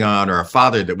intruding on, or a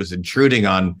father that was intruding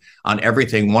on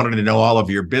everything, wanted to know all of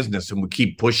your business and would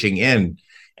keep pushing in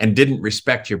and didn't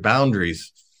respect your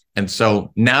boundaries. And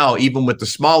so now, even with the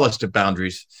smallest of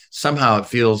boundaries, somehow it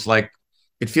feels like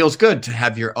It feels good to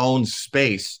have your own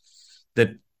space that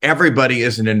everybody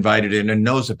isn't invited in and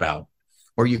knows about.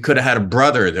 Or you could have had a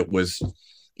brother that was,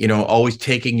 always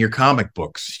taking your comic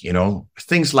books,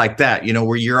 things like that,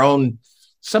 where your own,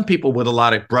 some people with a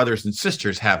lot of brothers and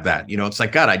sisters have that, it's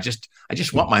like, God, I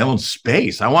just want my own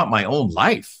space. I want my own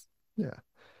life. Yeah.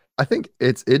 I think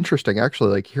it's interesting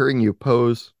actually, like hearing you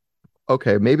pose,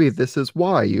 okay, maybe this is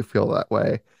why you feel that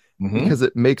way, Mm-hmm. because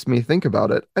it makes me think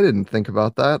about it. I didn't think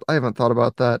about that. I haven't thought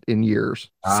about that in years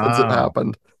since it Ah,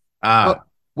 happened. But ah,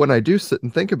 when I do sit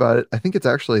and think about it, I think it's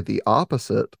actually the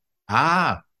opposite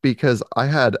ah, because I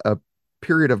had a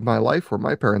period of my life where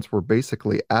my parents were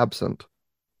basically absent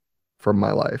from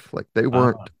my life. Like they ah,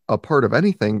 weren't a part of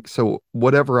anything. So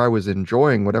whatever I was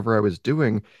enjoying, whatever I was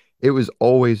doing, it was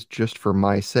always just for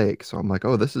my sake. So I'm like,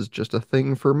 oh, this is just a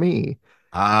thing for me.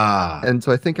 ah. And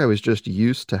so I think I was just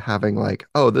used to having like,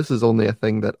 oh, this is only a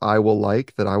thing that I will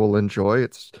like, that I will enjoy.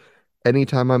 It's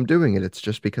anytime I'm doing it, it's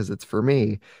just because it's for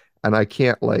me. And I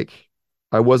can't like,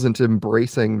 I wasn't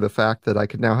embracing the fact that I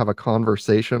could now have a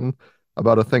conversation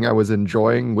about a thing I was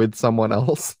enjoying with someone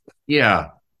else. Yeah.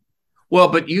 Well,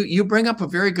 but you bring up a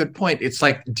very good point. It's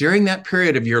like during that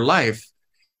period of your life,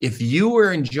 if you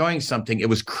were enjoying something, it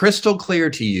was crystal clear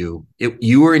to you.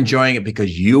 You were enjoying it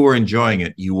because you were enjoying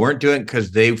it. You weren't doing it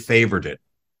because they favored it.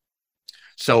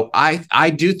 So I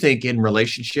do think in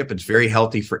relationship, it's very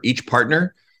healthy for each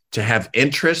partner to have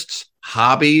interests,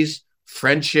 hobbies,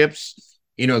 friendships.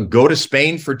 Go to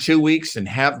Spain for 2 weeks and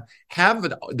have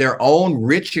their own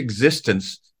rich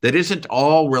existence that isn't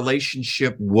all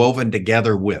relationship woven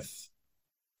together with.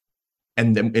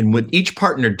 And when each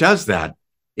partner does that,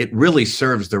 it really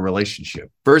serves the relationship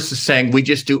versus saying we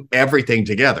just do everything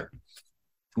together.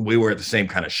 We wear the same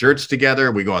kind of shirts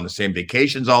together. We go on the same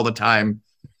vacations all the time.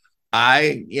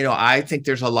 I think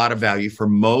there's a lot of value for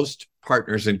most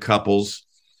partners and couples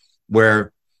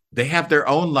where they have their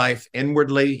own life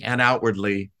inwardly and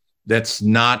outwardly that's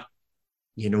not,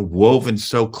 woven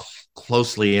so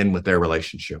closely in with their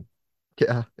relationship.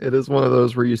 Yeah, it is one of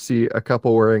those where you see a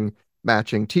couple wearing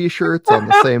matching t-shirts on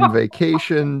the same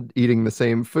vacation, eating the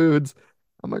same foods.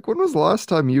 I'm like, when was the last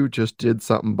time you just did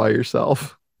something by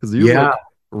yourself? Because you Yeah. look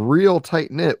real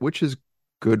tight knit, which is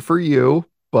good for you.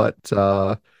 But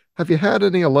have you had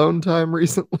any alone time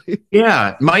recently?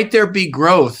 Yeah. Might there be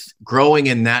growing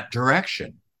in that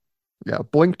direction? Yeah,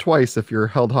 blink twice if you're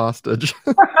held hostage.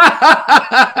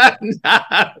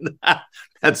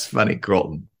 That's funny,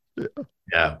 Colton.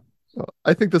 Yeah.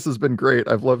 I think this has been great.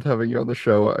 I've loved having you on the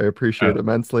show. I appreciate it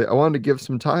immensely. I wanted to give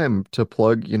some time to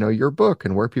plug, your book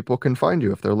and where people can find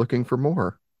you if they're looking for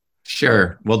more.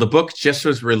 Sure. Well, the book just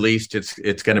was released.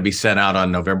 It's going to be sent out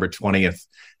on November 20th,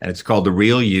 and it's called The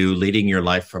Real You: Leading Your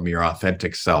Life from Your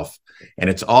Authentic Self. And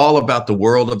it's all about the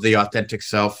world of the authentic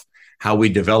self, how we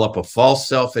develop a false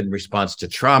self in response to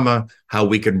trauma, how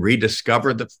we can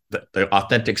rediscover the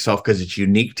authentic self because it's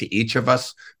unique to each of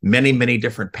us, many, many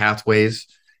different pathways.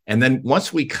 And then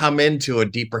once we come into a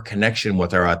deeper connection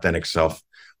with our authentic self,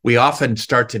 we often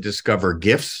start to discover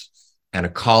gifts and a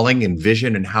calling and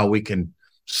vision and how we can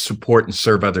support and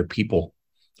serve other people.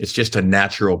 It's just a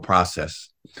natural process.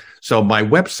 So my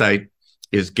website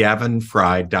is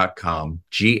gavinfrye.com,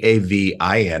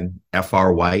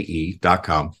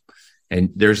 GAVINFRYE.com. And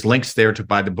there's links there to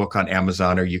buy the book on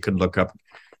Amazon, or you can look up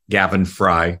Gavin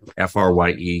Frye,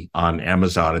 FRYE, on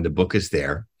Amazon, and the book is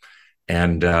there.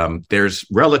 And there's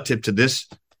relative to this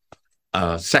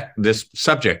this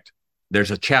subject,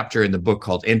 there's a chapter in the book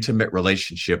called Intimate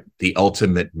Relationship, the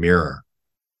Ultimate Mirror,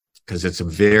 because it's a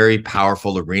very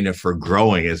powerful arena for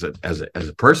growing as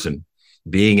a person,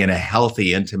 being in a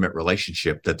healthy, intimate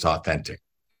relationship that's authentic.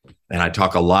 And I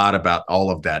talk a lot about all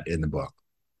of that in the book.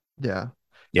 Yeah. And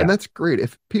Yeah. that's great.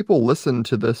 If people listen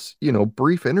to this,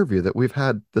 brief interview that we've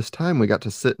had this time, we got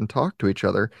to sit and talk to each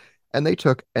other, and they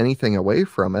took anything away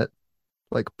from it,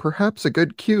 like perhaps a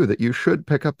good cue that you should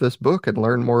pick up this book and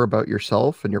learn more about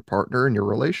yourself and your partner and your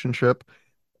relationship.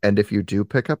 And if you do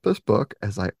pick up this book,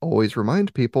 as I always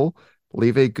remind people,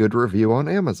 leave a good review on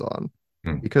Amazon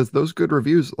Hmm. because those good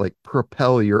reviews like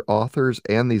propel your authors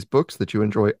and these books that you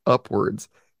enjoy upwards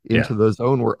Yeah. into the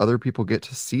zone where other people get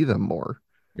to see them more.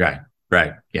 Right.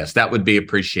 Right. Yes, that would be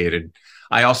appreciated.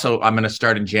 I'm going to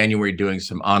start in January doing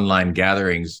some online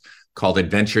gatherings called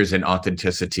Adventures in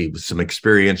Authenticity with some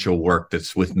experiential work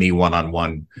that's with me one on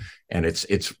one, and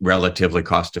it's relatively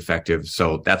cost effective.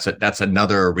 So that's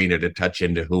another arena to touch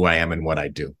into who I am and what I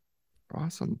do.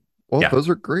 Awesome. Well, Yeah. those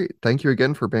are great. Thank you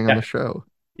again for being on Yeah. the show.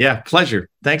 Yeah. Pleasure.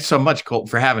 Thanks so much, Colt,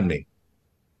 for having me.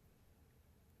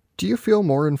 Do you feel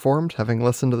more informed having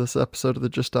listened to this episode of the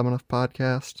Just Dumb Enough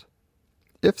podcast?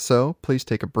 If so, please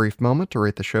take a brief moment to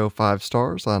rate the show 5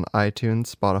 stars on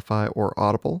iTunes, Spotify, or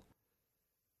Audible.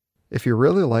 If you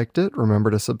really liked it,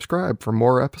 remember to subscribe for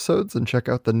more episodes and check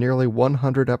out the nearly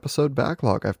 100 episode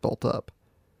backlog I've built up.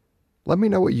 Let me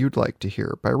know what you'd like to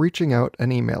hear by reaching out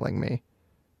and emailing me,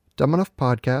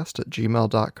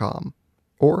 dumbenoughpodcast@gmail.com,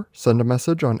 or send a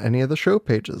message on any of the show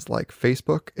pages like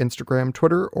Facebook, Instagram,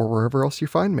 Twitter, or wherever else you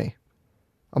find me.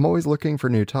 I'm always looking for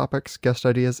new topics, guest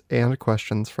ideas, and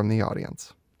questions from the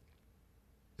audience.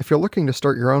 If you're looking to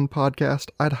start your own podcast,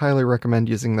 I'd highly recommend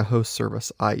using the host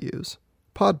service I use,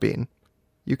 Podbean.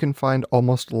 You can find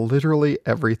almost literally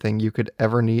everything you could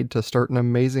ever need to start an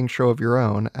amazing show of your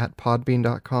own at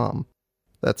podbean.com.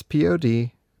 That's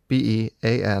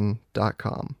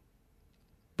podbean.com.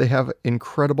 They have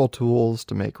incredible tools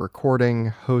to make recording,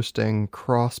 hosting,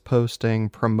 cross-posting,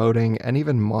 promoting, and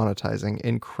even monetizing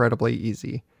incredibly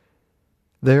easy.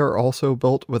 They are also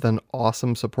built with an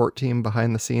awesome support team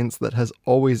behind the scenes that has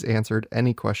always answered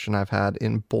any question I've had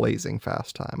in blazing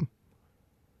fast time.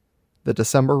 The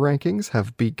December rankings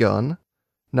have begun.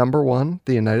 Number 1,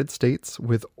 the United States,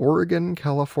 with Oregon,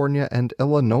 California, and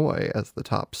Illinois as the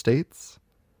top states.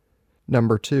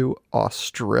 Number 2,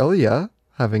 Australia,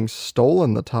 having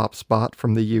stolen the top spot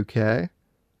from the UK.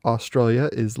 Australia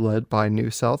is led by New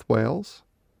South Wales.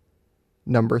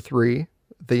 Number 3,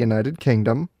 the United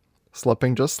Kingdom,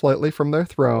 slipping just slightly from their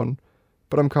throne,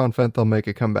 but I'm confident they'll make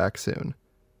a comeback soon.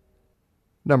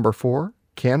 Number 4,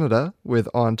 Canada, with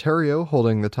Ontario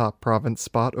holding the top province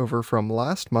spot over from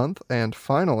last month. And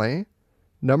finally,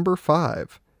 number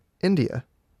 5, India,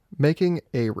 making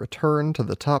a return to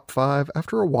the top 5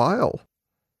 after a while.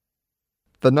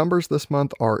 The numbers this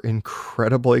month are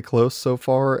incredibly close so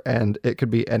far, and it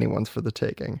could be anyone's for the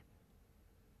taking.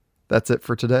 That's it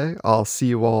for today. I'll see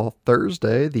you all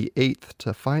Thursday, the 8th,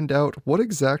 to find out what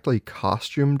exactly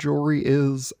costume jewelry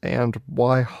is and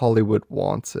why Hollywood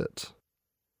wants it.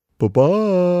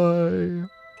 Bye-bye!